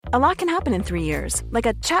A lot can happen in 3 years, like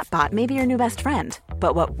a chatbot may be your new best friend.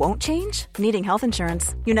 But what won't change? Needing health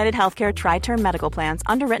insurance. United Healthcare Tri-Term Medical Plans,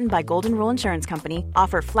 underwritten by Golden Rule Insurance Company,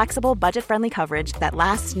 offer flexible, budget-friendly coverage that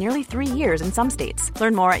lasts nearly 3 years in some states.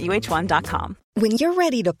 Learn more at uh1.com. When you're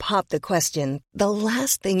ready to pop the question, the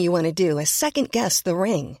last thing you want to do is second-guess the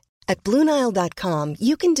ring. At BlueNile.com,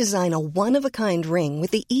 you can design a one-of-a-kind ring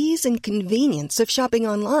with the ease and convenience of shopping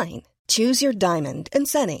online. Choose your diamond and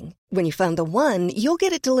setting. When you find the one, you'll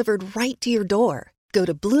get it delivered right to your door. Go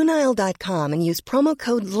to BlueNile.com and use promo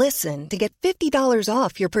code LISTEN to get $50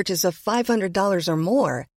 off your purchase of $500 or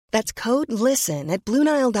more. That's code LISTEN at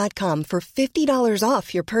BlueNile.com for $50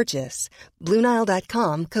 off your purchase.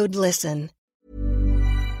 BlueNile.com, code LISTEN.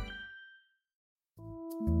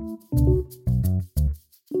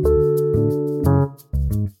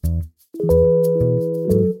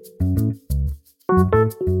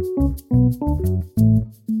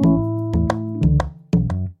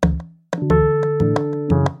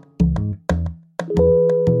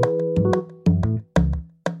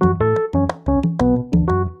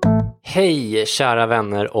 Hej kära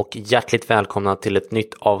vänner och hjärtligt välkomna till ett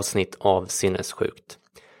nytt avsnitt av Sinnessjukt.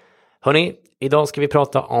 Hörrni, idag ska vi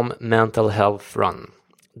prata om Mental Health Run.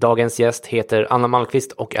 Dagens gäst heter Anna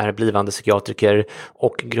Malmqvist och är blivande psykiatriker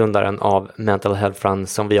och grundaren av Mental Health Run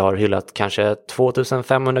som vi har hyllat kanske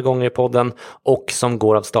 2500 gånger i podden och som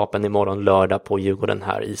går av stapeln imorgon lördag på Djurgården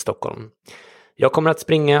här i Stockholm. Jag kommer att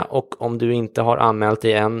springa och om du inte har anmält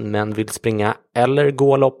dig än men vill springa eller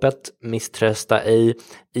gå loppet, misströsta ej.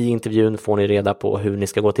 I intervjun får ni reda på hur ni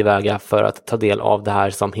ska gå tillväga för att ta del av det här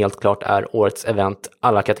som helt klart är årets event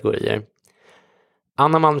alla kategorier.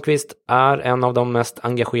 Anna Malmqvist är en av de mest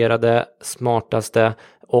engagerade, smartaste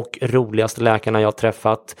och roligaste läkarna jag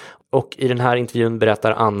träffat. Och i den här intervjun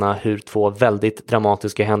berättar Anna hur 2 väldigt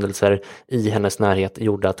dramatiska händelser i hennes närhet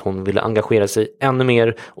gjorde att hon ville engagera sig ännu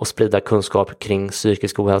mer och sprida kunskap kring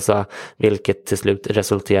psykisk ohälsa, vilket till slut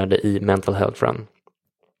resulterade i Mental Health Run.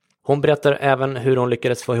 Hon berättar även hur hon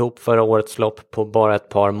lyckades få ihop förra årets lopp på bara ett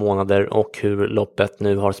par månader och hur loppet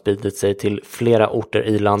nu har spridit sig till flera orter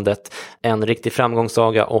i landet. En riktig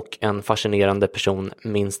framgångssaga och en fascinerande person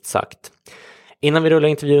minst sagt. Innan vi rullar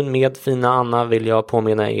intervjun med fina Anna vill jag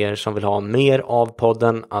påminna er som vill ha mer av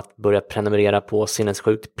podden att börja prenumerera på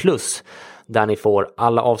Sinnessjukt Plus, där ni får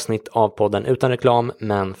alla avsnitt av podden utan reklam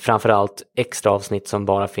men framförallt extra avsnitt som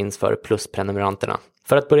bara finns för plusprenumeranterna.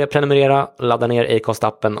 För att börja prenumerera, ladda ner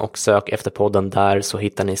Acast-appen och sök efter podden där så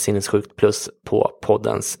hittar ni Sinnessjukt Plus på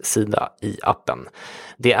poddens sida i appen.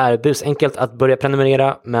 Det är busenkelt att börja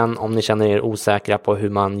prenumerera, men om ni känner er osäkra på hur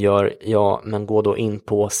man gör, ja, men gå då in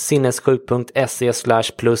på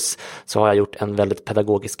sinnessjukt.se/plus så har jag gjort en väldigt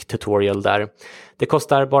pedagogisk tutorial där. Det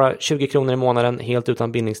kostar bara 20 kronor i månaden helt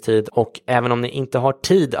utan bindningstid och även om ni inte har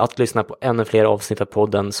tid att lyssna på ännu fler avsnitt av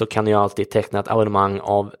podden så kan ni alltid teckna ett abonnemang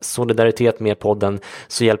av solidaritet med podden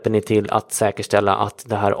så hjälper ni till att säkerställa att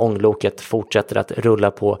det här ångloket fortsätter att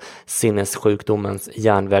rulla på sinnessjukdomens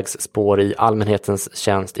järnvägsspår i allmänhetens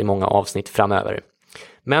tjänst i många avsnitt framöver.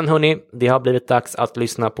 Men hörni, det har blivit dags att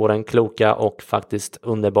lyssna på den kloka och faktiskt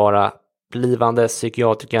underbara blivande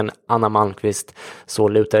psykiatrikern Anna Malmqvist, så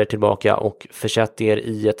luta er tillbaka och försätt er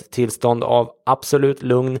i ett tillstånd av absolut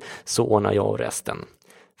lugn så ordnar jag resten.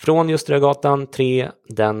 Från Ljusterögatan 3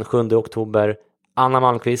 den 7 oktober, Anna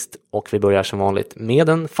Malmqvist och vi börjar som vanligt med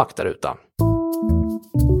en faktaruta.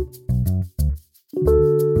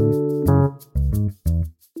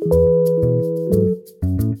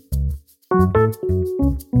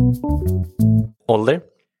 Ålder?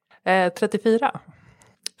 34.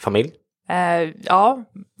 Familj?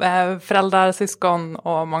 Föräldrar, syskon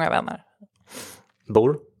och många vänner.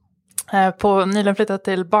 Bor? Nyligen flyttat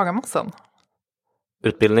till Bagarmossen.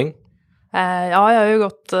 Utbildning? Jag har ju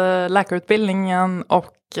gått läkarutbildningen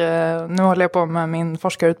och nu håller jag på med min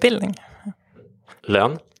forskarutbildning.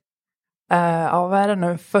 Lön? Vad är det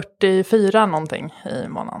nu? 44 någonting i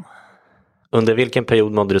månaden. Under vilken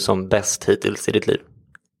period mådde du som bäst hittills i ditt liv?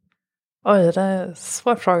 Oj, det är en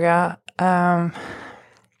svår fråga.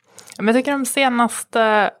 Men jag tycker de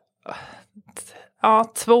senaste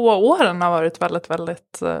 2 åren har varit väldigt,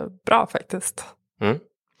 väldigt bra faktiskt. Mm.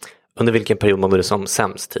 Under vilken period mådde du som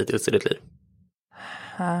sämst hittills i ditt liv?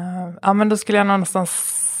 Men då skulle jag nog nästan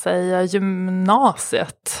säga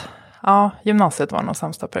gymnasiet. Ja, gymnasiet var nog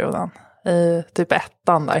sämsta perioden. I typ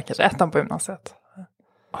 1:an där, kanske 1:an på gymnasiet.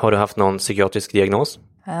 Har du haft någon psykiatrisk diagnos?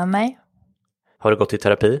 Nej. Har du gått i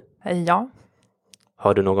terapi? Ja.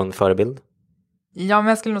 Har du någon förebild? Ja, men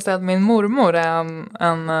jag skulle nog säga att min mormor är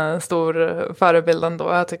en stor förebild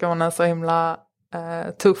ändå. Jag tycker hon är så himla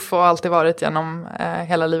tuff och alltid varit genom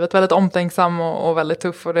hela livet. Väldigt omtänksam och väldigt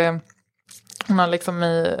tuff. Och det hon har liksom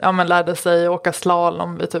lärde sig åka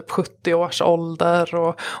slalom vid typ 70 års ålder.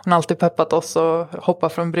 Och hon har alltid peppat oss att hoppa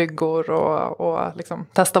från bryggor och liksom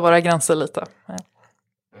testa våra gränser lite. Ja.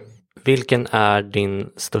 Vilken är din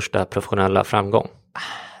största professionella framgång?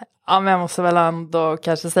 Ja, men jag måste väl ändå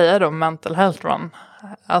kanske säga då Mental Health Run.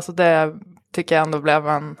 Alltså det tycker jag ändå blev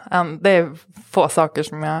det är få saker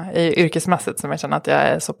som jag yrkesmässigt som jag känner att jag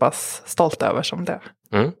är så pass stolt över som det.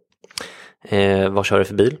 Vad kör du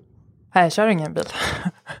för bil? Nej, jag kör ingen bil.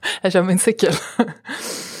 Jag kör min cykel.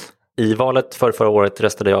 I valet förra året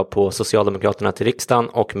röstade jag på Socialdemokraterna till riksdagen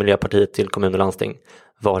och Miljöpartiet till kommun och landsting.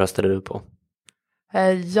 Vad röstade du på?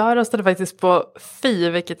 Jag röstade faktiskt på Fi,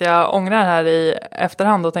 vilket jag ångrar här i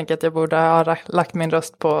efterhand och tänker att jag borde ha lagt min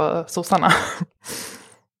röst på sossarna.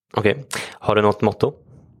 Okej. Har du något motto?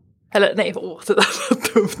 Eller nej, det där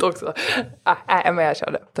är dumt också. Nej, men jag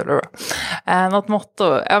kör det. Det blir bra. Något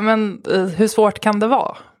motto? Ja, men hur svårt kan det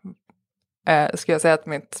vara? Ska jag säga att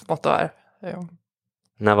mitt motto är.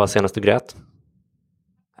 När var senast du grät?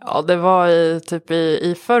 Ja, det var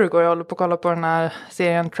i förrgår. Jag håller på att kolla på den här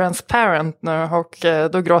serien Transparent nu. Och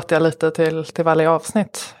då gråter jag lite till varje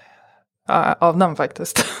avsnitt av den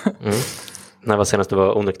faktiskt. När var senast du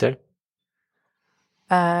var onykter?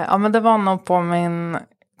 Ja, men det var nog på min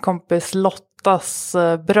kompis Lottas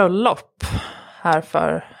bröllop här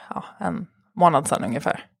för en månad sedan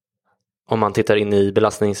ungefär. Om man tittar in i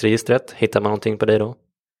belastningsregistret, hittar man någonting på dig då?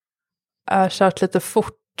 Jag har kört lite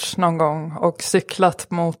fort någon gång och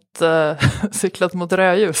cyklat mot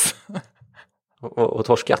rödljus. Och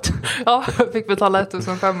torskat? Ja, jag fick betala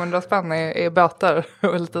 1500 spänn i böter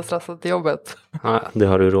och lite stressad till jobbet. Ja, det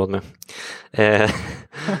har du råd med.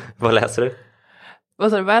 Vad läser du?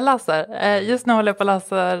 Vad jag läser? Just nu håller jag på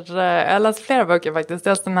att jag läser flera böcker faktiskt.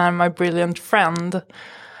 Dels den här My Brilliant Friend.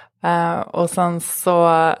 Och sen så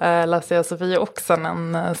läser jag Sofie Oxen,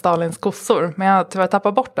 en Stalins kossor. Men jag har tyvärr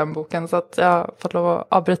tappat bort den boken så att jag har fått lov att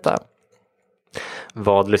avbryta.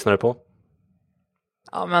 Vad lyssnar du på?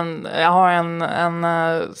 Ja, men jag har en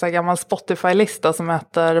så här gammal Spotify-lista som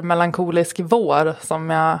heter Melankolisk vår. Som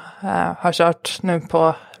jag har kört nu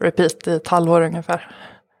på repeat i ett halvår ungefär.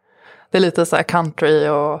 Det är lite så här country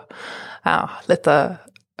och lite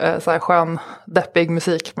så här skön, deppig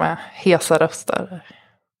musik med hesa röster.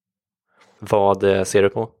 Vad ser du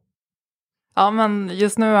på? Ja, men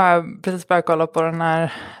just nu har jag precis börjat kolla på den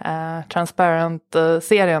här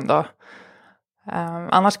Transparent-serien då.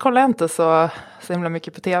 Annars kollar jag inte så himla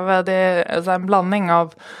mycket på tv. Det är så en blandning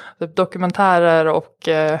av typ dokumentärer och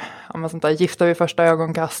sånt där Gifta vid första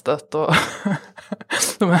ögonkastet och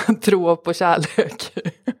de här tro på kärlek.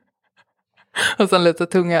 Och sen lite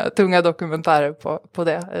tunga dokumentärer på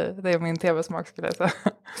det. Det är min tv-smak skulle jag säga.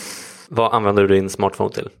 Vad använder du din smartphone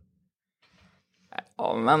till?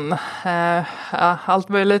 Ja, men allt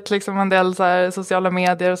möjligt, liksom en del så här, sociala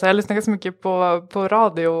medier. Så jag lyssnar ganska mycket på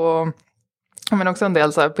radio och men också en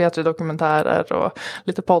del så här P3-dokumentärer och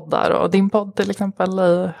lite poddar och din podd till exempel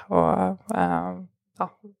och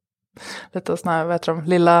lite såna här, vet du,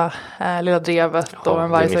 lilla drevet och en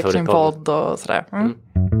vargsäckning-podd och sådär.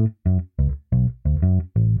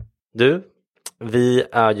 Du, vi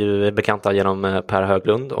är ju bekanta genom Per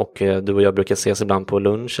Höglund och du och jag brukar ses ibland på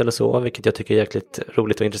lunch eller så, vilket jag tycker är jäkligt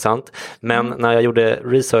roligt och intressant. Men när jag gjorde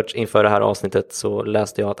research inför det här avsnittet så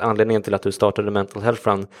läste jag att anledningen till att du startade Mental Health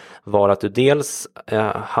Run var att du dels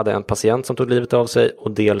hade en patient som tog livet av sig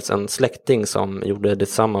och dels en släkting som gjorde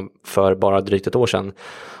detsamma för bara drygt ett år sedan.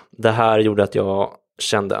 Det här gjorde att jag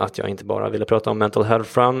kände att jag inte bara ville prata om Mental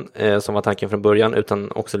Health Run som var tanken från början,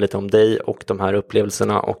 utan också lite om dig och de här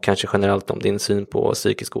upplevelserna och kanske generellt om din syn på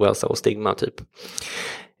psykisk ohälsa och stigma typ.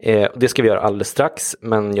 Det ska vi göra alldeles strax,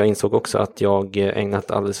 men jag insåg också att jag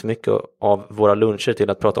ägnat alldeles för mycket av våra luncher till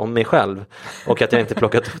att prata om mig själv och att jag inte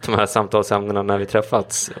plockat upp de här samtalsämnena när vi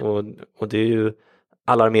träffats och det är ju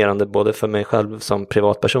alarmerande både för mig själv som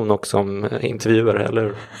privatperson och som intervjuare,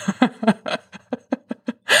 eller?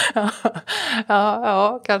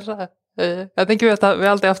 Ja, kanske. Jag tänker att vi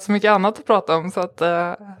alltid haft så mycket annat att prata om så att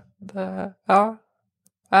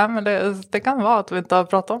men det kan vara att vi inte har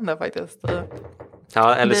pratat om det faktiskt.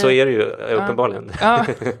 Ja, eller så är det ju uppenbarligen. Ja.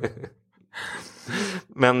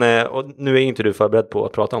 Men och nu är inte du förberedd på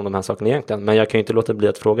att prata om de här sakerna egentligen, men jag kan ju inte låta bli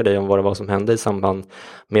att fråga dig om vad det var som hände i samband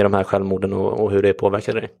med de här självmorden och hur det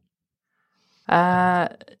påverkade dig.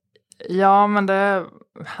 Ja, men det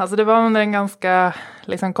var under en ganska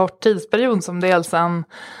liksom, kort tidsperiod som dels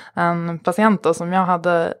en patient då, som jag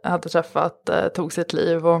hade träffat tog sitt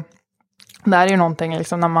liv. Och det här är ju någonting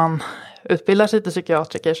liksom, när man utbildar sig till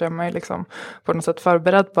psykiatriker så är man ju liksom på något sätt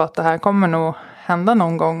förberedd på att det här kommer nog hända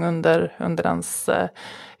någon gång under ens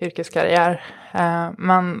yrkeskarriär.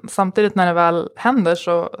 Men samtidigt när det väl händer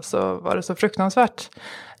så var det så fruktansvärt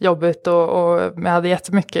jobbigt och jag hade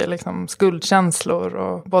jättemycket liksom skuldkänslor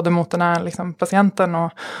och både mot den här liksom patienten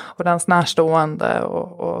och dens närstående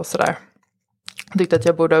och sådär. Jag tyckte att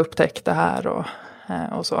jag borde ha upptäckt det här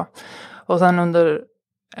och så. Och sen under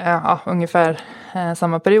ungefär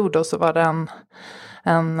samma period då, så var det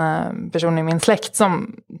en person i min släkt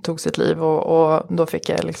som tog sitt liv och då fick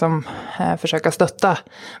jag liksom försöka stötta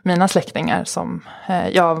mina släktingar som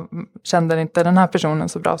jag kände inte den här personen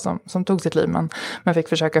så bra som tog sitt liv, men fick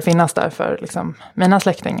försöka finnas där för liksom mina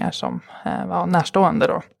släktingar som var närstående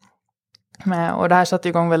då. Och det här satte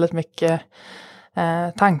igång väldigt mycket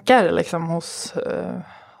tankar liksom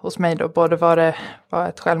hos mig då, både vad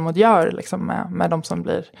ett självmord gör liksom med de som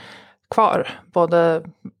blir kvar, både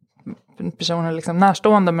personer liksom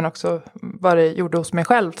närstående men också vad det gjorde hos mig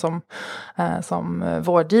själv som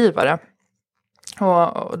vårdgivare.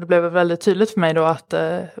 Och det blev väldigt tydligt för mig då att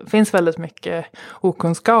det finns väldigt mycket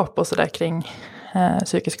okunskap och sådär kring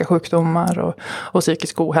psykiska sjukdomar och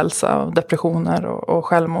psykisk ohälsa och depressioner och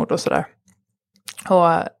självmord och sådär. Och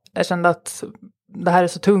jag kände att det här är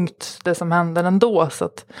så tungt det som händer ändå,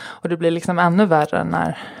 och det blir liksom ännu värre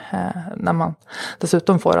när man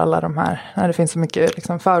dessutom får alla de här, när det finns så mycket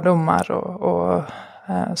liksom fördomar och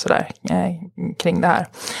sådär kring det här.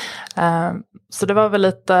 Så det var väl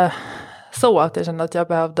lite så att jag kände att jag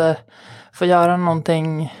behövde få göra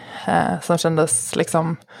någonting som kändes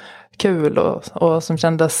liksom kul och som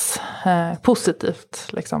kändes positivt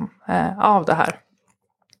liksom av det här.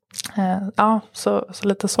 Så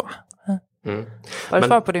lite så. Var det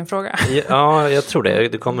svar på din fråga? Ja, jag tror det.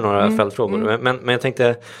 Det kommer några följdfrågor. Men jag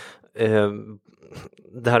tänkte,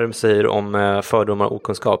 det här du säger om fördomar och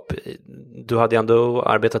okunskap. Du hade ju ändå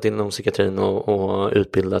arbetat inom psykiatrin och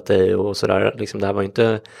utbildat dig och sådär. Liksom, det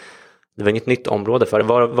var inget nytt område för dig.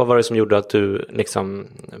 Vad var det som gjorde att du liksom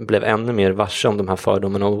blev ännu mer varse om de här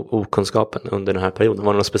fördomarna och okunskapen under den här perioden?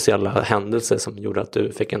 Var det några speciella händelser som gjorde att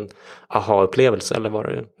du fick en aha-upplevelse,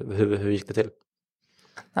 eller hur gick det till?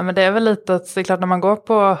 Nej, men det är väl lite att det är klart, när man går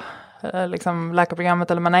på liksom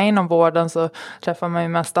läkarprogrammet eller man är inom vården så träffar man ju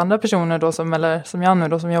mest andra personer då som jag nu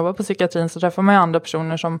då som jobbar på psykiatrin, så träffar man ju andra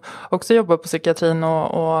personer som också jobbar på psykiatrin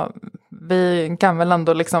och vi kan väl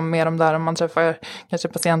ändå liksom mer om det här om man träffar kanske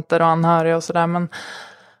patienter och anhöriga och sådär, men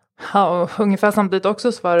och ungefär samtidigt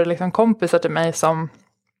också så var det liksom kompisar till mig som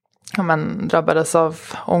drabbades av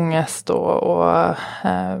ångest och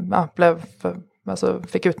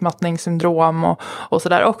fick utmattningssyndrom och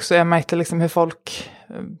sådär också. Jag märkte liksom hur folk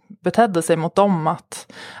betedde sig mot dem, att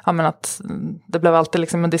det blev alltid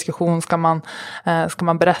liksom en diskussion, ska man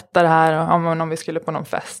berätta det här om vi skulle på någon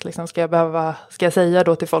fest liksom, ska jag säga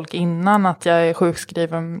då till folk innan att jag är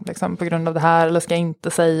sjukskriven liksom, på grund av det här, eller ska jag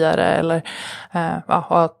inte säga det, eller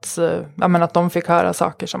att de fick höra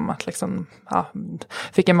saker som att liksom,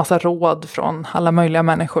 fick en massa råd från alla möjliga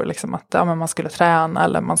människor liksom, att man skulle träna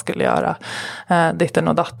eller man skulle göra ditten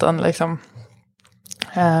och datten liksom.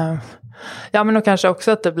 Men då kanske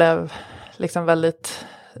också att det blev liksom väldigt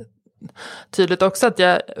tydligt också att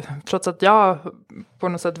jag, trots att jag på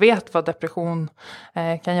något sätt vet vad depression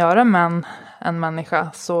kan göra med en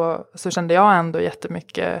människa, så kände jag ändå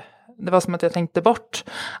jättemycket, det var som att jag tänkte bort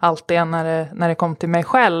allt det när det kom till mig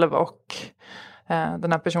själv och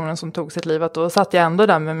den här personen som tog sitt liv, att då satt jag ändå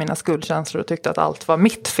där med mina skuldkänslor och tyckte att allt var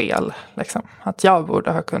mitt fel liksom, att jag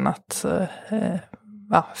borde ha kunnat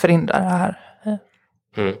förhindra det här.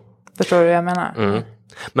 Förstår du vad jag menar?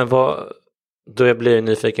 Men då jag blir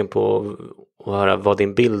nyfiken på att höra vad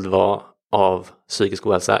din bild var av psykisk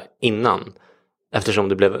ohälsa innan, eftersom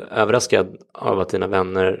du blev överraskad av att dina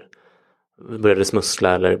vänner började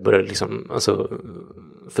smussla eller började liksom, alltså,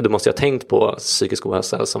 för du måste ju ha tänkt på psykisk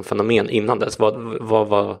ohälsa som fenomen innan dess. Vad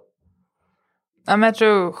var... Ja, men jag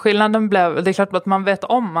tror skillnaden blev, det är klart att man vet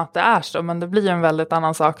om att det är så, men det blir en väldigt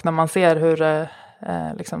annan sak när man ser hur det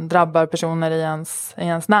liksom drabbar personer i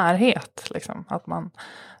ens närhet liksom.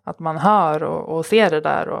 Att man hör och ser det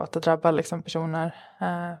där, och att det drabbar liksom personer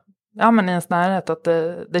i ens närhet, att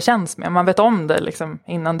det känns med. Man vet om det liksom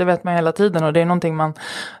innan, det vet man hela tiden, och det är någonting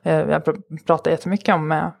jag pratar jättemycket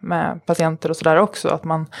om med patienter och sådär också, att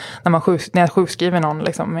när jag sjukskriver någon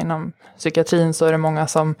liksom inom psykiatrin, så är det många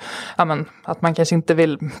som att man kanske inte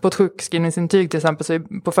vill, på ett sjukskrivningsintyg till exempel, så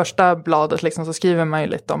på första bladet liksom så skriver man ju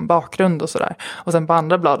lite om bakgrund och sådär, och sen på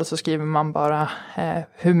andra bladet så skriver man bara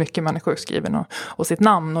hur mycket man är sjukskriven och sitt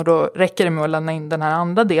namn, och då räcker det med att lämna in den här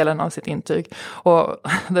andra delen av sitt intyg. Och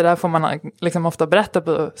det där får man liksom ofta berätta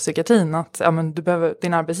på psykiatrin, att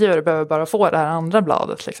din arbetsgivare behöver bara få det här andra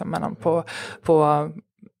bladet liksom, medan på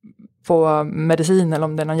på medicin eller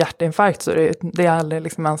om det är någon hjärtinfarkt, så det är aldrig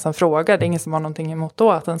liksom ens en fråga. Det är ingen som har någonting emot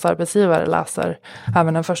då att ens arbetsgivare läser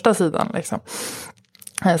även den första sidan liksom.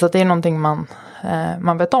 Så att det är någonting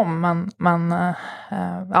man vet om, men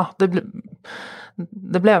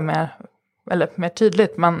det blev mer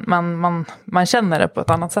tydligt. Man känner det på ett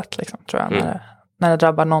annat sätt liksom, tror jag, när det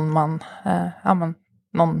drabbar någon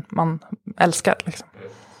någon man älskar liksom.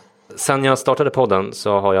 Sen jag startade podden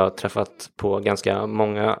så har jag träffat på ganska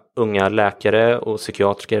många unga läkare och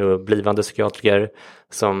psykiatriker och blivande psykiatriker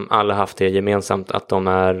som alla haft det gemensamt att de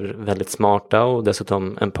är väldigt smarta och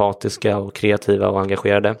dessutom empatiska och kreativa och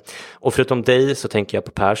engagerade. Och förutom dig så tänker jag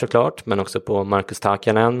på Per såklart, men också på Marcus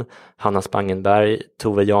Takanen, Hanna Spangenberg,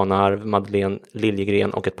 Tove Janarv, Madeleine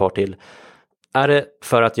Liljegren och ett par till. Är det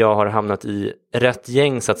för att jag har hamnat i rätt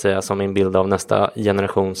gäng så att säga som min bild av nästa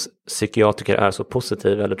generations psykiatriker är så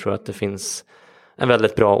positiv, eller tror att det finns en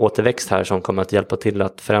väldigt bra återväxt här som kommer att hjälpa till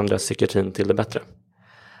att förändra psykiatrin till det bättre?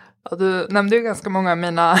 Ja, du nämnde ju ganska många av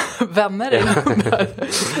mina vänner i den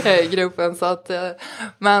här gruppen. Så att,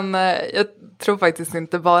 men jag tror faktiskt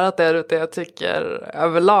inte bara att det är det jag tycker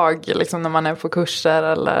överlag. Liksom när man är på kurser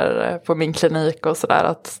eller på min klinik och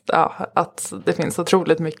sådär. Att det finns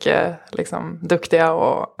otroligt mycket liksom, duktiga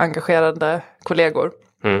och engagerade kollegor.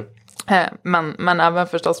 Men även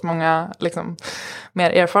förstås många liksom,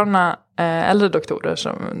 mer erfarna äldre doktorer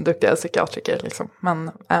som duktiga psykiatriker. Liksom.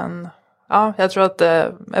 Ja, jag tror att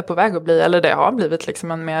det är på väg att bli, eller det har blivit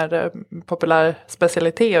liksom en mer populär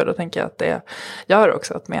specialitet, och då tänker jag att det gör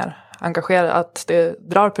också att mer engagerat, att det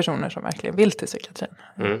drar personer som verkligen vill till psykiatrin.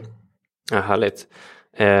 Ja, härligt.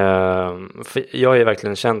 För jag har ju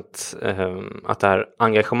verkligen känt att det här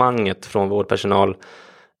engagemanget från vårdpersonal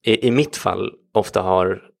i mitt fall ofta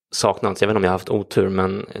har saknats. Jag vet inte om jag har haft otur,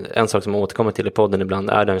 men en sak som jag återkommer till i podden ibland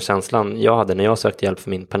är den känslan jag hade när jag sökte hjälp för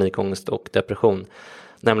min panikångest och depression.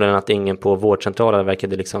 Nämligen att ingen på vårdcentralen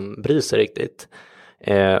verkade liksom bry sig riktigt.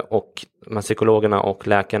 Och psykologerna och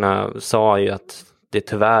läkarna sa ju att det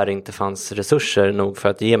tyvärr inte fanns resurser nog för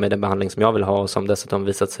att ge mig den behandling som jag vill ha, och som dessutom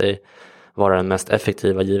visat sig vara den mest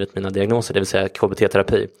effektiva givet mina diagnoser, det vill säga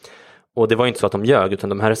KBT-terapi. Och det var ju inte så att de ljög, utan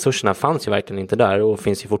de här resurserna fanns ju verkligen inte där och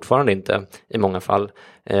finns ju fortfarande inte i många fall.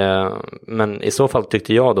 Men i så fall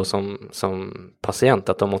tyckte jag då som patient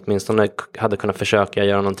att de åtminstone hade kunnat försöka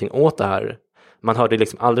göra någonting åt det här. Man hörde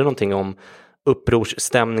liksom aldrig någonting om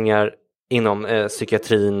upprorsstämningar inom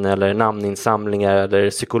psykiatrin eller namninsamlingar eller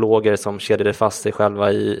psykologer som kedjade fast sig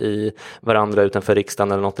själva i varandra utanför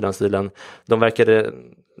riksdagen eller något i den stilen. De verkade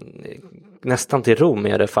nästan till ro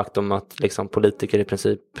med det faktum att liksom politiker i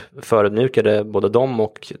princip förödmjukade både dem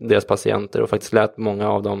och deras patienter och faktiskt lät många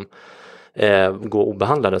av dem gå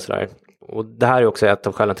obehandlade sådär. Och det här är också ett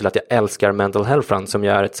av skälen till att jag älskar Mental Health Run, som ju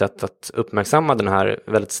är ett sätt att uppmärksamma den här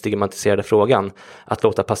väldigt stigmatiserade frågan. Att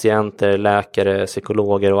låta patienter, läkare,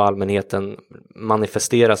 psykologer och allmänheten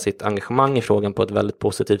manifestera sitt engagemang i frågan på ett väldigt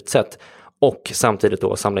positivt sätt. Och samtidigt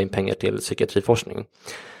då samla in pengar till psykiatriforskning.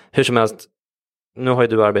 Hur som helst, nu har ju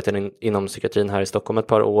du arbetat inom psykiatrin här i Stockholm ett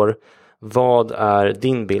par år. Vad är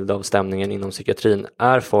din bild av stämningen inom psykiatrin?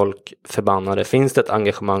 Är folk förbannade? Finns det ett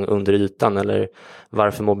engagemang under ytan? Eller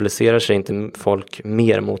varför mobiliserar sig inte folk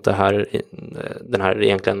mer mot den här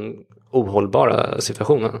egentligen ohållbara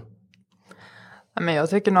situationen? Men jag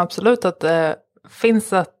tycker nog absolut att det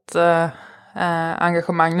finns ett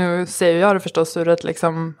engagemang. Nu ser jag det förstås ur ett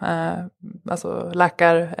liksom,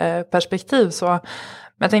 läkarperspektiv. Men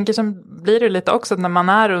jag tänker som blir det lite också när man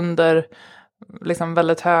är under liksom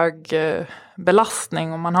väldigt hög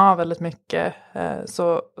belastning och man har väldigt mycket,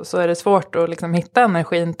 så är det svårt att liksom hitta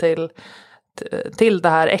energin till det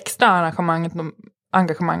här extra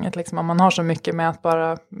engagemanget liksom. Om man har så mycket med att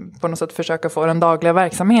bara på något sätt försöka få den dagliga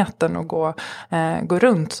verksamheten och gå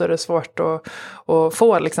runt, så är det svårt att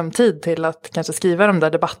få liksom tid till att kanske skriva de där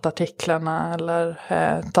debattartiklarna eller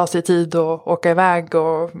ta sig tid och åka iväg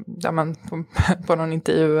och på någon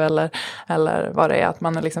intervju eller vad det är, att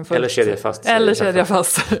man är liksom eller kedja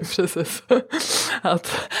fast sig. Precis.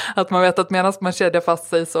 att man vet att medan man kedjar fast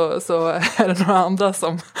sig så är det några andra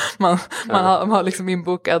som man har liksom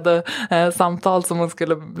inbokade samtal som man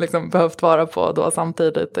skulle liksom behövt vara på då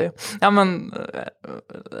samtidigt.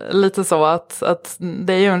 Lite så att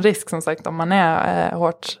det är ju en risk som sagt om man är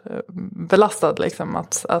hårt belastad liksom,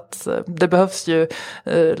 att det behövs ju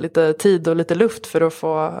lite tid och lite luft för att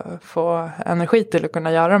få energi till att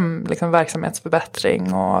kunna göra en liksom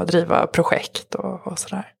verksamhetsförbättring och driva projekt och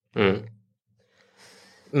sådär.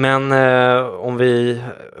 Men om vi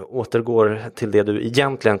återgår till det du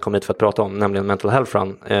egentligen kom hit för att prata om, nämligen Mental Health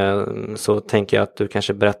Run, så tänker jag att du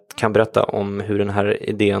kanske kan berätta om hur den här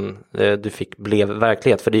idén du fick blev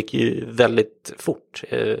verklighet. För det gick ju väldigt fort,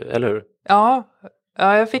 eller hur? Ja,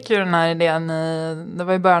 jag fick ju den här idén det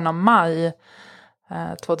var i början av maj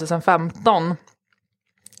 2015.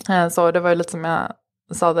 Så det var ju lite som jag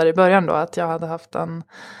sa där i början då, att jag hade haft en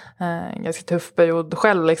ganska tuff period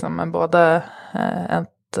själv liksom, med både ett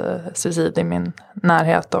suicid i min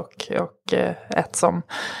närhet och ett som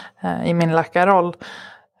i min läkarroll.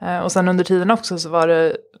 Och sen under tiden också så var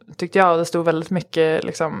det, tyckte jag, det stod väldigt mycket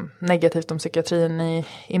liksom negativt om psykiatrin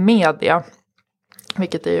i media.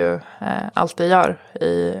 Vilket det ju alltid gör.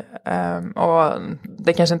 Och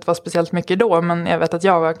det kanske inte var speciellt mycket då, men jag vet att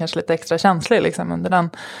jag var kanske lite extra känslig liksom, under den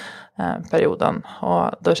perioden.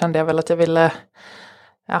 Och då kände jag väl att jag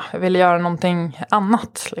ville göra någonting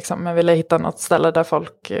annat. Liksom. Jag ville hitta något ställe där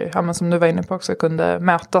folk, men som du var inne på också, kunde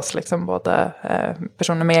mötas. Liksom, både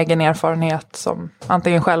personer med egen erfarenhet som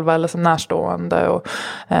antingen själva eller som närstående. Och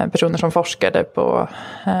personer som forskade på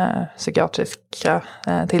psykiatriska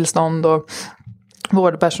tillstånd och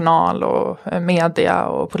vårdpersonal och media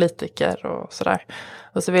och politiker och sådär.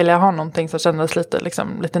 Och så ville jag ha någonting som kändes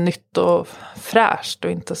lite nytt och fräscht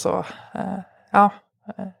och inte så,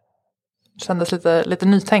 kändes lite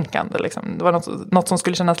nytänkande liksom. Det var något som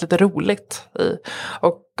skulle kännas lite roligt i.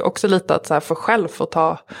 Och också lite att så här, själv få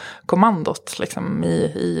ta kommandot liksom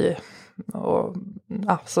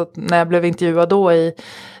så när jag blev intervjuad då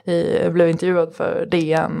jag blev intervjuad för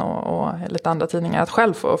DN och lite andra tidningar, att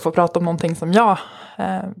själv få prata om någonting som jag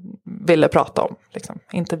ville prata om. Liksom.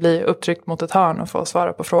 Inte bli upptryckt mot ett hörn och få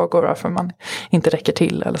svara på frågor varför man inte räcker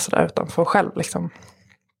till eller sådär, utan få själv liksom,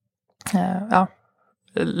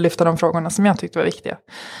 lyfta de frågorna som jag tyckte var viktiga.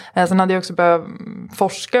 Sen hade jag också börjat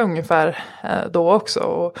forska ungefär då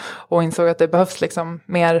också och insåg att det behövs liksom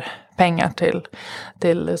mer pengar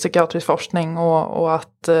till psykiatrisk forskning och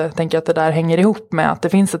att tänka att det där hänger ihop med att det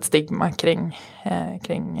finns ett stigma kring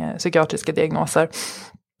psykiatriska diagnoser.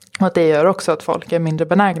 Och att det gör också att folk är mindre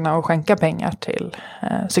benägna att skänka pengar till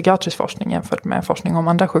psykiatrisk forskning jämfört med forskning om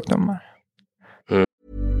andra sjukdomar.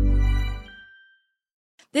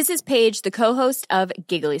 This is Paige, the co-host of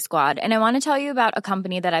Giggly Squad, and I want to tell you about a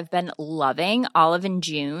company that I've been loving, Olive &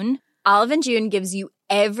 June. Olive & June gives you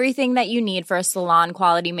everything that you need for a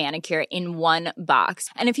salon-quality manicure in one box.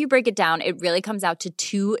 And if you break it down, it really comes out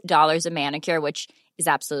to $2 a manicure, which is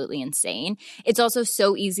absolutely insane. It's also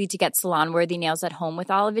so easy to get salon-worthy nails at home with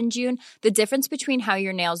Olive & June. The difference between how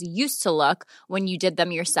your nails used to look when you did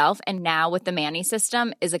them yourself and now with the Mani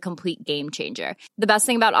system is a complete game changer. The best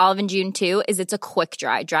thing about Olive & June too is it's a quick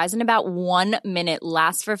dry. Dries in about 1 minute,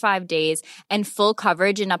 lasts for 5 days, and full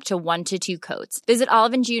coverage in up to 1 to 2 coats. Visit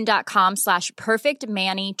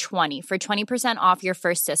oliveandjune.com/perfectmani20 for 20% off your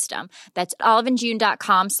first system. That's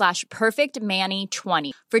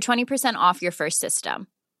oliveandjune.com/perfectmani20 for 20% off your first system.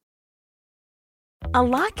 A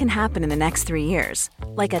lot can happen in the next 3 years.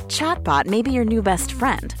 Like a chatbot may be your new best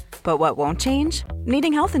friend. But what won't change?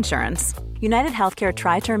 Needing health insurance. United Healthcare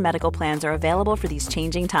Tri-Term Medical Plans are available for these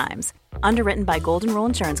changing times. Underwritten by Golden Rule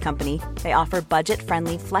Insurance Company, they offer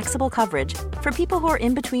budget-friendly, flexible coverage for people who are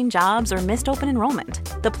in between jobs or missed open enrollment.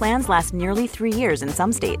 The plans last nearly 3 years in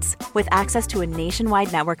some states, with access to a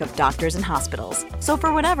nationwide network of doctors and hospitals. So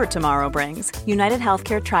for whatever tomorrow brings, United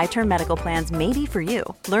Healthcare Tri-Term Medical Plans may be for you.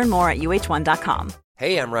 Learn more at uh1.com.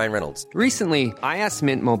 Hey, I'm Ryan Reynolds. Recently, I asked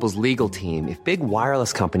Mint Mobile's legal team if big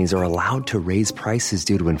wireless companies are allowed to raise prices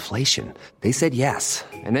due to inflation. They said yes.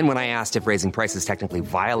 And then when I asked if raising prices technically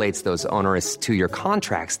violates those onerous 2-year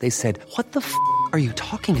contracts, they said, "What the f*** are you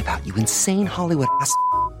talking about, you insane Hollywood ass?"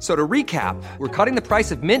 So to recap, we're cutting the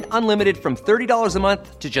price of Mint Unlimited from $30 a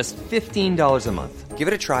month to just $15 a month.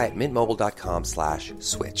 Give it a try at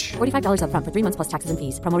mintmobile.com/switch. $45 up front for 3 months plus taxes and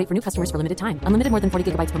fees. Promo rate for new customers for limited time. Unlimited more than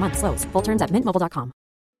 40 gigabytes per month. Slows full terms at mintmobile.com.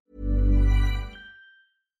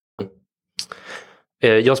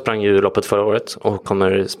 Jag sprang ju loppet förra året och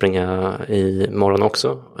kommer springa i morgon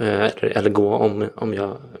också. Eller gå om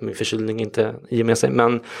min förkylning inte ger med sig.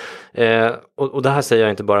 Men, och det här säger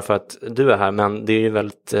jag inte bara för att du är här, men det är ju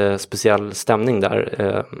väldigt speciell stämning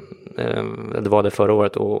där. Det var det förra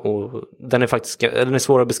året och den är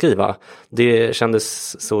svår att beskriva. Det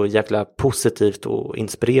kändes så jäkla positivt och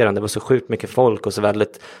inspirerande. Det var så sjukt mycket folk och så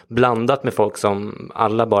väldigt blandat med folk som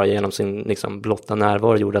alla bara genom sin liksom blotta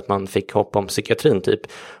närvaro gjorde att man fick hopp om psykiatrin typ.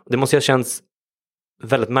 Det måste ha känts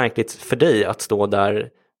väldigt märkligt för dig att stå där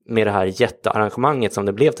med det här jättearrangemanget som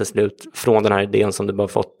det blev till slut från den här idén som du bara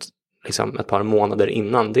fått liksom ett par månader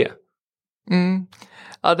innan det.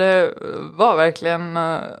 Ja, det var verkligen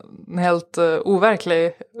en helt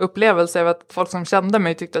overklig upplevelse. Jag vet att folk som kände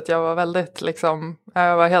mig tyckte att jag var väldigt liksom,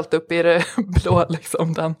 jag var helt uppe i det blå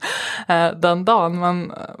liksom den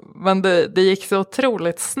dagen. Men det gick så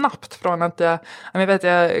otroligt snabbt från att jag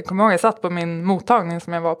kommer ihåg jag satt på min mottagning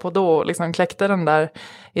som jag var på då och liksom kläckte den där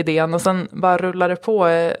idén. Och sen bara rullade på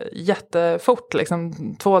jättefort liksom.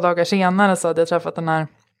 2 dagar senare så hade jag träffat den här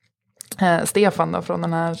Stefan då, från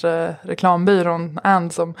den här reklambyrån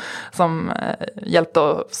And som hjälpte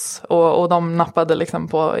oss och de nappade liksom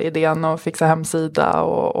på idén och fixa hemsida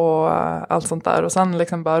och allt sånt där och sen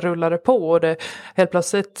liksom bara rullade på och det helt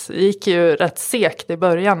plötsligt gick ju rätt segt i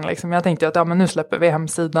början liksom. Jag tänkte att men nu släpper vi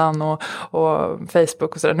hemsidan och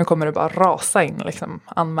Facebook och sådär, nu kommer det bara rasa in liksom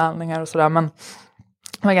anmälningar och sådär, men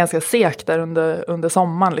det var ganska segt där under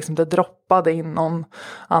sommaren. Liksom det droppade in någon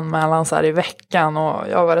anmälan så här i veckan. Och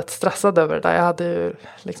jag var rätt stressad över det där. Jag hade ju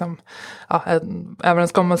liksom, en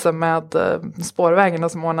överenskommelse med Spårvägen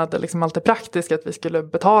som ordnade liksom allt det praktiska. Att vi skulle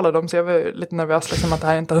betala dem. Så jag var lite nervös liksom, att det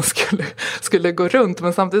här inte ens skulle gå runt.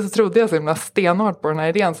 Men samtidigt så trodde jag så himla stenhårt på den här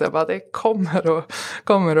idén. Så jag bara, det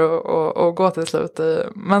kommer att gå till slut.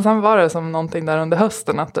 Men sen var det som någonting där under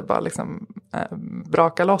hösten. Att det bara liksom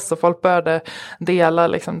braka loss. Och folk började dela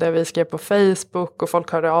liksom det vi skrev på Facebook och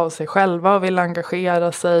folk hörde av sig själva och ville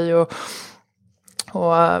engagera sig och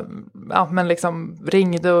men liksom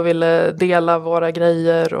ringde och ville dela våra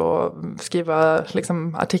grejer och skriva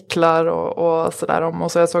liksom artiklar och sådär om.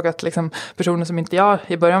 Och så jag såg att liksom personer som inte jag,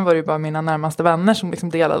 i början var det ju bara mina närmaste vänner som liksom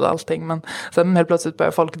delade allting, men sen helt plötsligt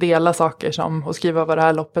började folk dela saker som och skriva vad det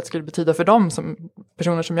här loppet skulle betyda för dem, som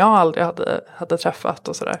personer som jag aldrig hade träffat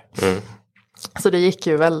och sådär. Så det gick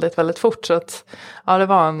ju väldigt, väldigt fort. Så att, ja, det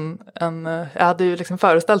var jag hade ju liksom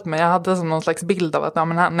föreställt mig, jag hade som någon slags bild av att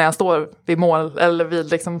men när jag står vid mål eller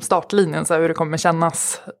vid liksom startlinjen, så här, hur det kommer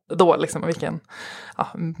kännas då, liksom, vilken,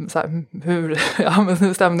 så här,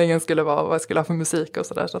 hur stämningen skulle vara, vad jag skulle ha för musik och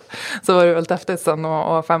sådär. Så var det väldigt häftigt sen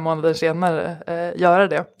och 5 månader senare göra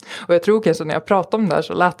det. Och jag tror kanske när jag pratade om det här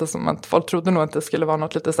så lät det som att folk trodde nog att det skulle vara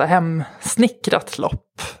något lite så här hemsnickrat lopp.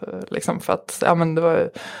 Liksom, för att det var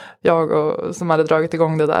jag som hade dragit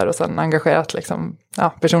igång det där och sen engagerat liksom,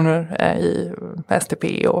 personer i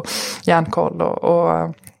STP och Hjärnkoll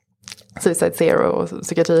och Suicide Zero och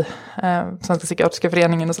psykiatri, Svenska psykiatriska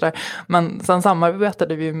föreningen och sådär. Men sen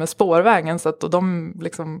samarbetade vi med Spårvägen, så att, och de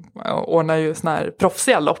liksom ordnar ju såna här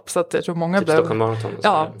proffsiga lopp, så att jag tror många blev... Stockholm Marathon.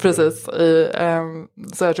 Ja, precis.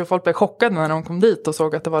 Så jag tror folk blev chockade när de kom dit och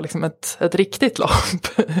såg att det var liksom ett riktigt lopp.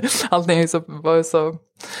 Allting var ju så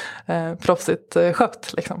proffsigt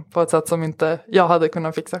skött liksom, på ett sätt som inte jag hade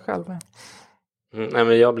kunnat fixa själv. Nej,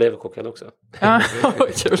 men jag blev chockad också. Ja,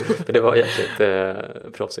 kul. För det var jäkligt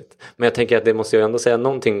proffsigt. Men jag tänker att det måste ju ändå säga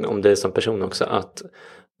någonting om dig som person också.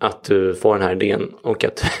 Att du får den här idén och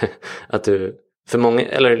att du, för många,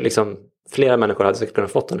 eller liksom flera människor hade säkert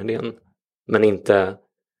kunnat fått den idén, men inte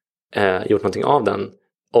gjort någonting av den.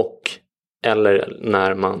 Eller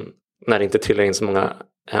när det inte trillar in så många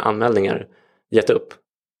anmälningar, gett upp.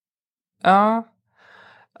 Ja,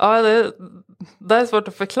 det är svårt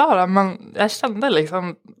att förklara, men jag kände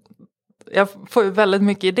liksom, jag får ju väldigt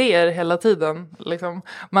mycket idéer hela tiden liksom.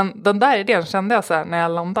 Men den där idén kände jag så här när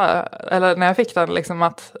jag landade, eller när jag fick den liksom,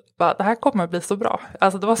 att det här kommer att bli så bra.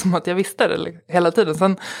 Alltså det var som att jag visste det hela tiden.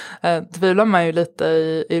 Sen tvivlar man ju lite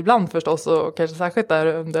ibland förstås, och kanske särskilt där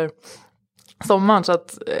under sommaren, så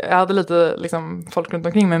att jag hade lite liksom folk runt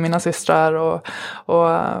omkring med mina systrar och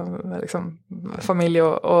liksom familj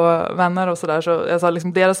och vänner och sådär, så jag sa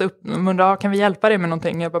liksom deras kan vi hjälpa dig med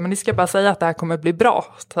någonting? Jag bara, men ni ska bara säga att det här kommer bli bra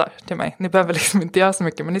så här, till mig. Ni behöver liksom inte göra så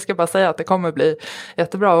mycket, men ni ska bara säga att det kommer bli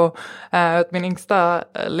jättebra. Och min yngsta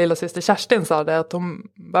lilla syster Kerstin sa det, att hon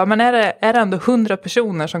bara, men är det ändå 100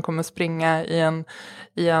 personer som kommer springa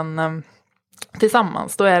i en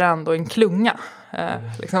tillsammans, då är det ändå en klunga.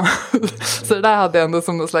 Liksom. Så det där hade jag ändå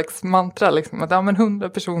som någon slags mantra, liksom, att 100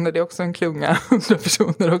 personer, det är också en klunga, 100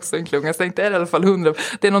 personer är också en klunga, så inte är det i alla fall 100,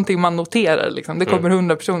 det är någonting man noterar, liksom. Det kommer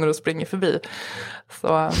 100 personer och springer förbi,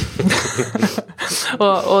 så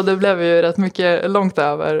och det blev ju rätt mycket, långt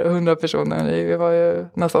över 100 personer, vi var ju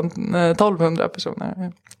nästan 1200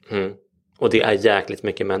 personer. Och det är jäkligt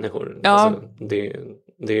mycket människor. Ja. Alltså, det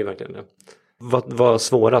är ju verkligen det. Vad var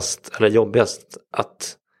svårast eller jobbigast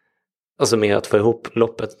med att få ihop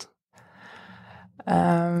loppet?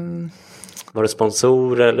 Var det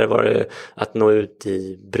sponsorer, eller var det att nå ut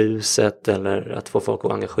i bruset, eller att få folk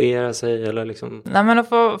att engagera sig, eller liksom? Nej, men att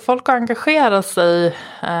få folk att engagera sig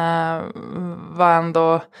var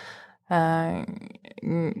ändå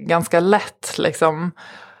ganska lätt liksom.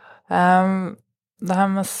 det här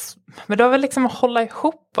med, men det var väl liksom att hålla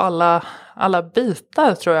ihop alla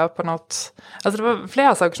bitar tror jag på något. Alltså det var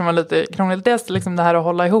flera saker som var lite krångligt. Dels liksom det här att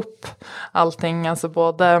hålla ihop allting, alltså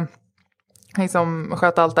både liksom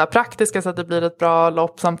sköta allt det här praktiska så att det blir ett bra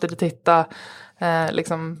lopp, samtidigt hitta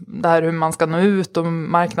liksom det här hur man ska nå ut och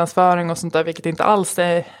marknadsföring och sånt där, vilket inte alls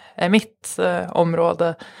är mitt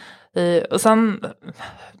område. Och sen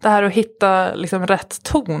det här att hitta liksom rätt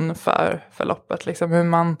ton för loppet, liksom hur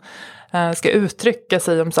man ska uttrycka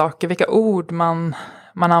sig om saker, vilka ord man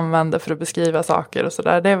använder för att beskriva saker och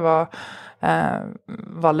sådär. Det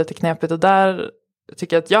var lite knepigt, och där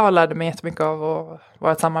tycker jag att jag lärde mig jättemycket av att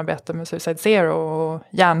vara ett samarbete med Suicide Zero och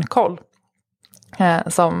Hjärnkoll.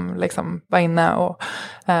 Som liksom var inne och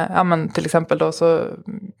ja, men till exempel då så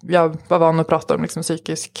jag var van att prata om liksom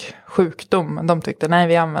psykisk sjukdom, men de tyckte nej,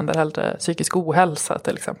 vi använder hellre psykisk ohälsa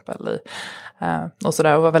till exempel och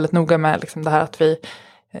sådär, och var väldigt noga med liksom det här att vi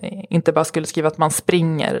inte bara skulle skriva att man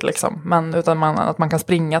springer liksom, men utan att man kan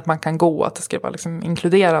springa, att man kan gå, att det skulle vara liksom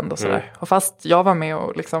inkluderande och sådär. Och fast jag var med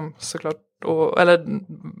och liksom såklart eller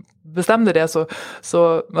bestämde det,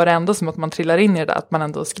 så var det ändå som att man trillar in i det där, att man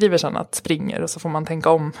ändå skriver sen att springer och så får man tänka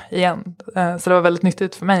om igen. Så det var väldigt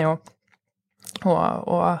nyttigt för mig att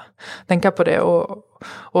tänka på det,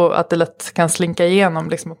 och att det lätt kan slinka igenom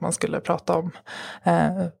liksom, att man skulle prata om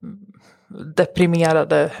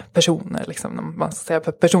deprimerade personer, liksom, man ska säga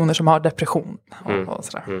personer som har depression och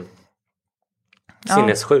sådär. Mm.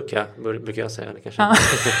 Sinnessjuka brukar jag säga det kanske. Ja.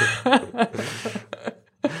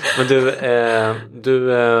 Men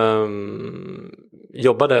du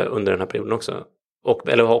jobbade under den här perioden också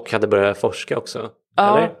och hade börjat forska också,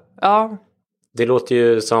 eller? Ja. Det låter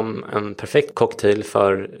ju som en perfekt cocktail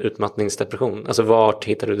för utmattningsdepression. Alltså vart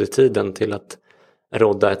hittade du tiden till att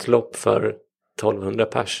rodda ett lopp för 1200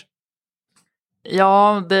 pers?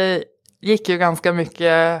 Ja, det gick ju ganska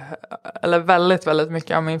mycket, eller väldigt, väldigt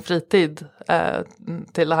mycket av min fritid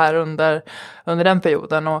till det här under den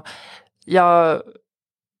perioden. Och jag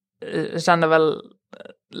kände väl,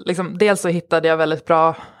 liksom, dels så hittade jag väldigt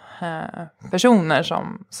bra personer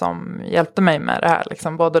som hjälpte mig med det här.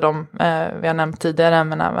 Liksom, både de vi har nämnt tidigare,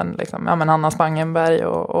 men även liksom, Hanna Spangenberg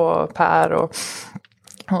och Per och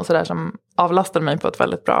sådär, som avlastade mig på ett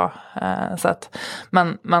väldigt bra sätt.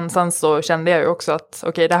 Men sen så kände jag ju också att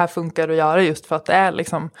okej, det här funkar att göra just för att det är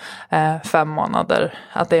liksom 5 månader.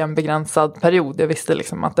 Att det är en begränsad period. Jag visste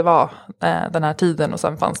liksom att det var den här tiden, och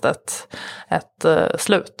sen fanns det ett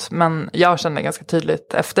slut. Men jag kände ganska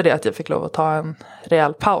tydligt efter det att jag fick lov att ta en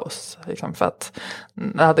rejäl paus. Liksom, för att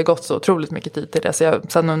det hade gått så otroligt mycket tid till det. Så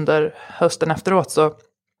sen under hösten efteråt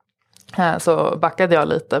så backade jag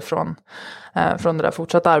lite från det där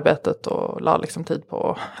fortsatta arbetet och la liksom tid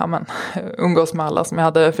på att umgås med alla som jag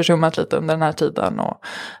hade försummat lite under den här tiden, och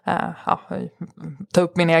ta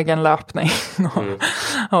upp min egen löpning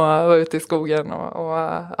och vara ute i skogen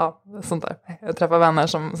och sånt där. Träffa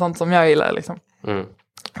vänner, sånt som jag gillar liksom.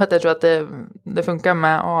 För att jag tror att det funkar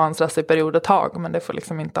med att ha en stressig period ett tag, men det får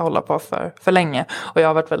liksom inte hålla på för länge. Och jag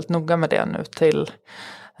har varit väldigt noga med det nu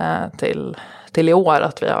till i år,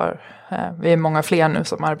 att vi är många fler nu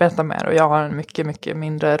som arbetar med det, och jag har en mycket, mycket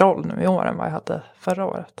mindre roll nu i år än vad jag hade förra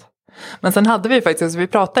året. Men sen hade vi faktiskt, vi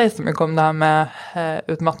pratade jättemycket om det här med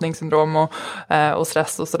utmattningssyndrom och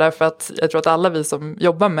stress och sådär, för att jag tror att alla vi som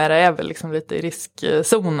jobbar med det är väl liksom lite i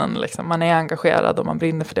riskzonen. Liksom. Man är engagerad och man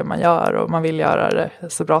brinner för det man gör, och man vill göra det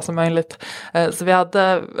så bra som möjligt. Så vi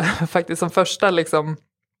hade faktiskt som första liksom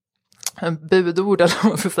budord, eller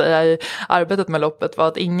vad man ska säga, i arbetet med loppet var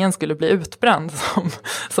att ingen skulle bli utbränd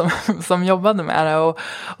som jobbade med det, och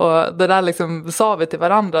det där liksom sa vi till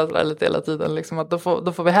varandra lite hela tiden liksom, att då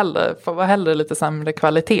får vi hellre lite sämre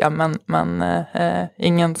kvalitet, men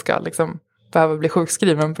ingen ska liksom behöva bli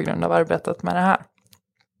sjukskriven på grund av arbetet med det här.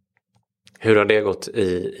 Hur har det gått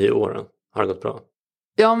i åren? Har det gått bra?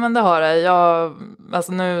 Ja, men det har det.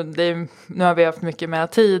 Nu har vi haft mycket mer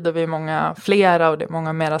tid, och vi är många flera, och det är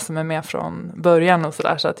många mera som är med från början och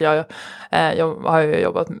sådär. Så att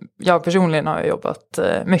jag personligen har jobbat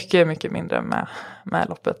mycket, mycket mindre med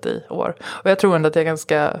loppet i år. Och jag tror ändå att jag är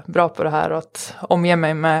ganska bra på det här, och att omge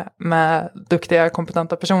mig med duktiga,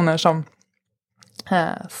 kompetenta personer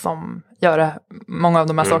som gör många av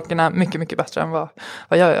de här sakerna mycket, mycket bättre än vad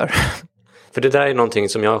jag gör. För det där är någonting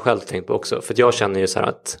som jag har själv tänkt på också. För jag känner ju så här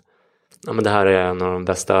att men det här är en av de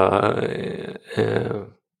bästa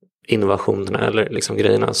innovationerna eller liksom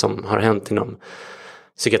grejerna som har hänt inom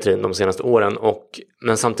psykiatrin de senaste åren.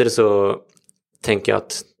 Men samtidigt så tänker jag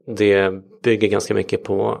att det bygger ganska mycket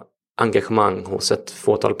på engagemang hos ett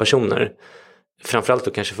fåtal personer. Framförallt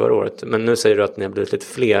då kanske förra året. Men nu säger du att ni har blivit lite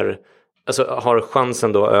fler. Alltså, har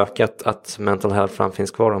chansen då ökat att Mental Health Run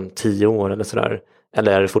finns kvar om 10 år eller sådär?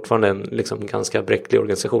 Eller är det fortfarande en liksom ganska bräcklig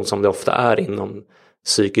organisation som det ofta är inom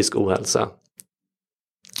psykisk ohälsa?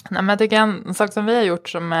 Nej, men jag tycker en sak som vi har gjort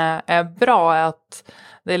som är bra är att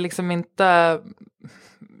det är liksom inte...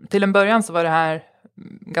 Till en början så var det här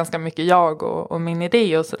ganska mycket jag och min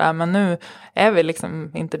idé och sådär. Men nu är vi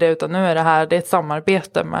liksom inte det, utan nu är det här, det är ett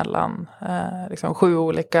samarbete mellan liksom 7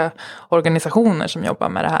 olika organisationer som jobbar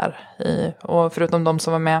med det här. Och förutom de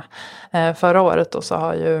som var med förra året då, så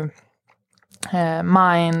har ju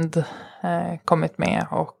Mind kommit med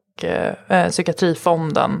och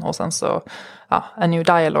Psykiatrifonden och sen så A New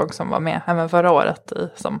Dialogue som var med även förra året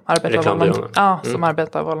som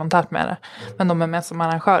arbetar volontärt med det. Men de är med som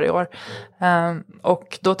arrangör i år.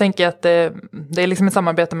 Och då tänker jag att det är liksom ett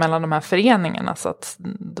samarbete mellan de här föreningarna, så att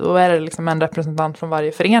då är det liksom en representant från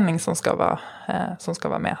varje förening som ska vara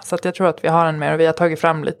med. Så att jag tror att vi har en med, och vi har tagit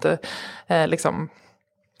fram lite liksom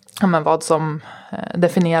vad som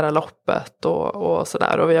definierar loppet och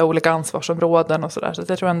sådär. Och vi har olika ansvarsområden och sådär. Så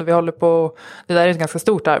jag tror ändå vi håller på, det där är ett ganska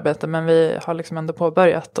stort arbete, men vi har liksom ändå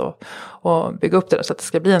påbörjat och bygga upp det där så att det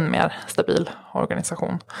ska bli en mer stabil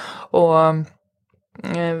organisation. Och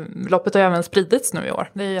loppet har ju även spridits nu i år.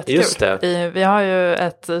 Det är jättekul. Just det. Vi har ju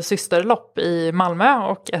ett systerlopp i Malmö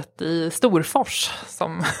och ett i Storfors.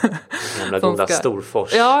 Gamla goda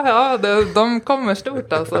Storfors. Ja, de kommer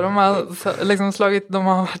stort alltså. De har liksom de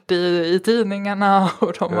har varit i tidningarna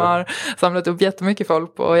och de har samlat upp jättemycket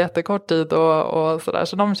folk på jättekort tid och sådär.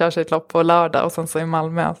 Så de kör sitt lopp på lördag, och sen så i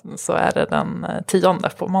Malmö så är det den 10:e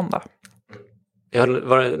på måndag.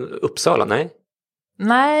 Var det Uppsala?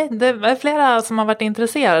 Nej, det är flera som har varit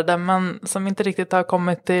intresserade men som inte riktigt har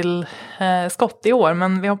kommit till skott i år.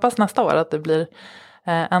 Men vi hoppas nästa år att det blir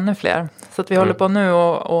ännu fler. Så att vi håller på nu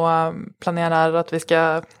och planerar att vi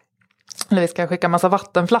ska skicka massa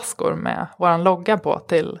vattenflaskor med våran logga på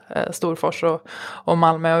till Storfors och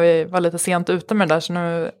Malmö. Och vi var lite sent ute med det där, så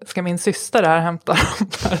nu ska min syster här hämta de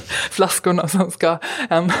där flaskorna. Som ska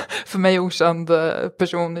en för mig okänd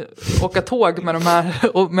person åka tåg med de här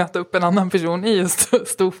och möta upp en annan person i just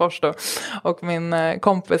Storfors då. Och min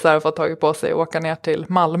kompis har fått tagit på sig att åka ner till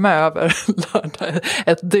Malmö över lördag,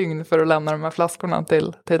 ett dygn för att lämna de här flaskorna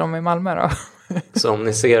till dem i Malmö då. Så om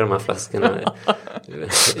ni ser de här flaskorna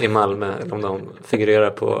i Malmö, om de figurerar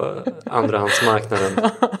på andrahandsmarknaden,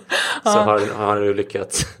 så har du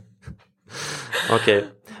lyckats. Okej.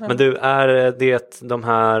 Men du, är det de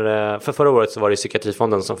här, för förra året så var det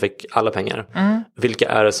Psykiatrifonden som fick alla pengar. Vilka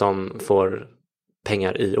är det som får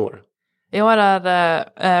pengar i år? I år är det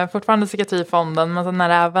fortfarande Psykiatrifonden, men sen är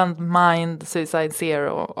det även Mind, Suicide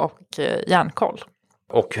Zero och Hjärnkoll.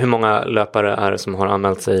 Och hur många löpare är det som har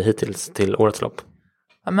anmält sig hittills till årets lopp?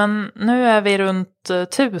 Ja, men nu är vi runt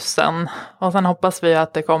 1000 och sen hoppas vi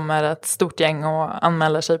att det kommer ett stort gäng och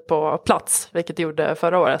anmäler sig på plats, vilket det gjorde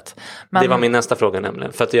förra året. Men... Det var min nästa fråga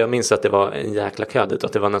nämligen, för att jag minns att det var en jäkla kö dit,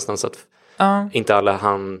 att det var nästan så att inte alla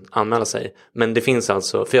hann anmäla sig. Men det finns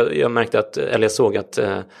alltså, för jag märkte eller jag såg att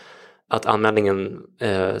anmälningen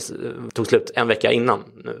tog slut en vecka innan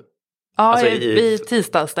nu. Ja, alltså i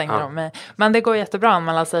tisdag stänger de. Men det går jättebra att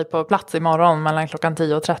anmäla sig på plats imorgon mellan klockan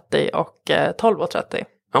 10:30 och 12:30.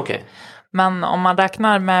 Okej. Men om man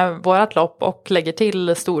räknar med vårat lopp och lägger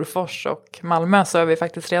till Storfors och Malmö, så är vi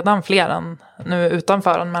faktiskt redan fler än nu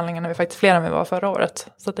utanför anmälningen. Är vi faktiskt fler än vi var förra året.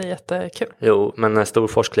 Så det är jättekul. Jo, men när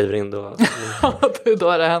Storfors kliver in då... då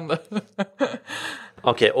är det händer.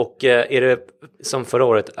 Okej, och är det som förra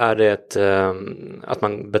året, är det att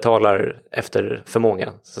man betalar efter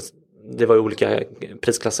förmåga? Så det var ju olika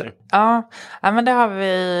prisklasser. Ja, men det har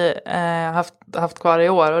vi haft kvar i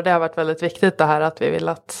år, och det har varit väldigt viktigt det här att vi vill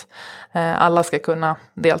att alla ska kunna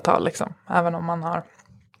delta liksom, även om man har...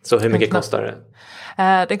 Så hur mycket kostar det?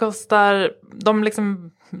 Det kostar,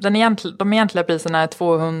 de egentliga priserna är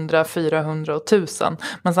 200, 400 och 1000.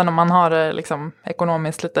 Men sen om man har det liksom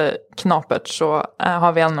ekonomiskt lite knapert, så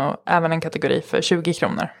har vi även en kategori för 20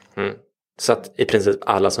 kronor. Mm. Så att i princip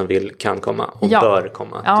alla som vill kan komma och bör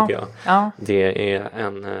komma, tycker jag. Ja. Det är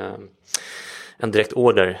en direkt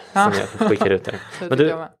order som jag skickar ut där. Men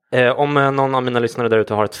du, om någon av mina lyssnare där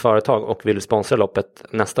ute har ett företag och vill sponsra loppet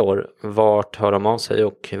nästa år, vart hör de av sig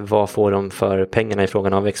och vad får de för pengarna i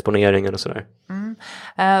frågan av exponeringen och sådär?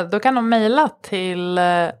 Då kan de mejla till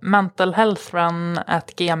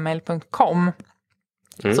mentalhealthrun@gmail.com.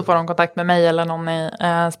 Så får de kontakt med mig eller någon i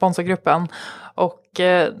sponsorgruppen. Och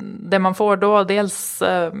det man får då, dels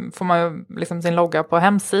får man ju liksom sin logga på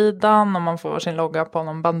hemsidan, och man får sin logga på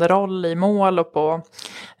någon banderoll i mål och på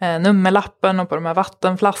nummerlappen och på de här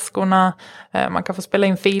vattenflaskorna. Man kan få spela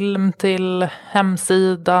in film till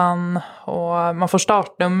hemsidan och man får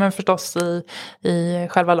startnummer förstås i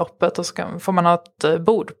själva loppet och så får man ha ett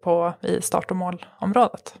bord i start- och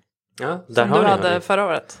målområdet. Ja, där som har du ni hade förra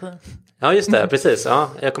året. Ja, just det, precis. Ja,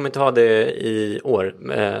 jag kommer inte ha det i år.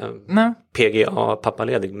 PGA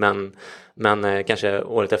pappaledig, men kanske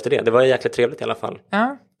året efter det. Det var jäkligt trevligt i alla fall.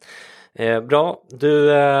 Ja. Bra.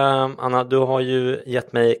 Du, Anna, du har ju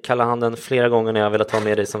gett mig kalla handen flera gånger när jag velat ha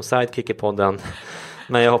med dig som sidekick i podden.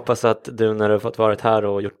 Men jag hoppas att du, när du fått varit här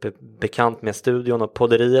och gjort bekant med studion och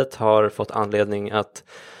podderiet, har fått anledning att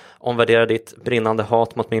omvärdera ditt brinnande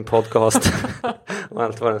hat mot min podcast och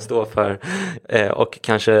allt vad den står för, och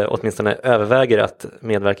kanske åtminstone överväger att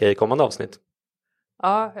medverka i kommande avsnitt.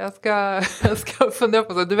 Ja, jag ska fundera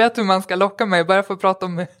på det. Du vet hur man ska locka mig bara för att prata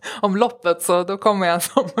om loppet, så då kommer jag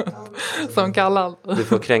som kallad. Du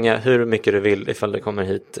får kränga hur mycket du vill ifall du kommer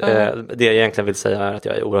hit. Det jag egentligen vill säga är att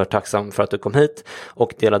jag är oerhört tacksam för att du kom hit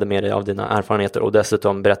och delade med dig av dina erfarenheter och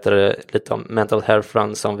dessutom berättade lite om Mental Health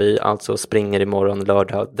Run som vi alltså springer imorgon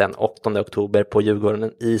lördag den 8 oktober på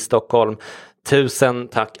Djurgården i Stockholm. Tusen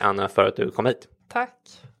tack, Anna, för att du kom hit. Tack.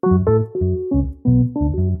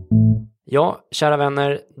 Ja, kära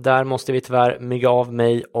vänner, där måste vi tyvärr mygga av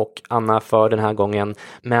mig och Anna för den här gången.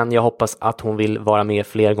 Men jag hoppas att hon vill vara med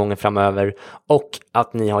fler gånger framöver och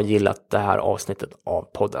att ni har gillat det här avsnittet av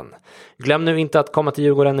podden. Glöm nu inte att komma till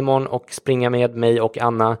Djurgården imorgon och springa med mig och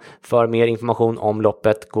Anna. För mer information om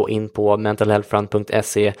loppet, gå in på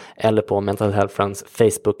mentalhealthrun.se eller på Mental Health Runs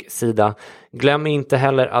Facebook-sida. Glöm inte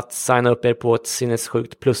heller att signa upp er på ett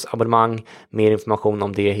Sinnessjukt Plus-abonnemang. Mer information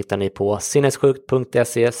om det hittar ni på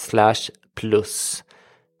sinnessjukt.se/plus.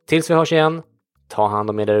 Tills vi hörs igen, ta hand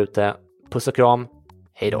om er där ute. Puss och kram,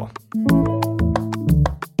 hej då.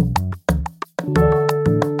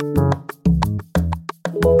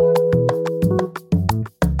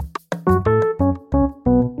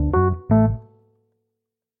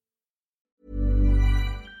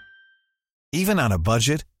 Even on a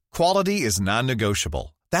budget, quality is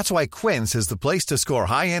non-negotiable. That's why Quince is the place to score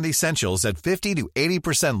high-end essentials at 50 to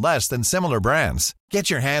 80% less than similar brands.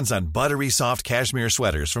 Get your hands on buttery soft cashmere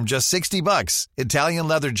sweaters from just $60, Italian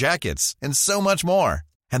leather jackets, and so much more.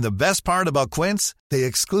 And the best part about Quince, they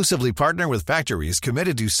exclusively partner with factories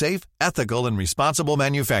committed to safe, ethical, and responsible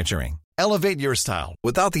manufacturing. Elevate your style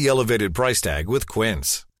without the elevated price tag with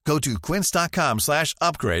Quince. Go to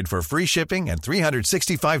quince.com/upgrade for free shipping and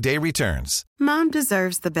 365-day returns. Mom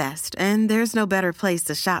deserves the best, and there's no better place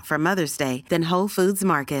to shop for Mother's Day than Whole Foods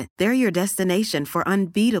Market. They're your destination for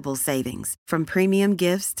unbeatable savings, from premium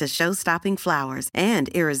gifts to show-stopping flowers and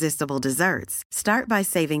irresistible desserts. Start by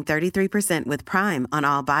saving 33% with Prime on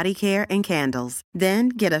all body care and candles. Then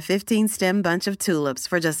get a 15-stem bunch of tulips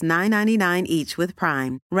for just $9.99 each with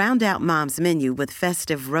Prime. Round out Mom's menu with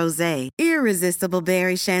festive rosé, irresistible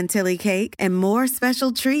berry chantilly cake, and more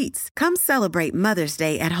special treats. Come celebrate Mother's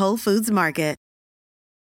Day at Whole Foods Market.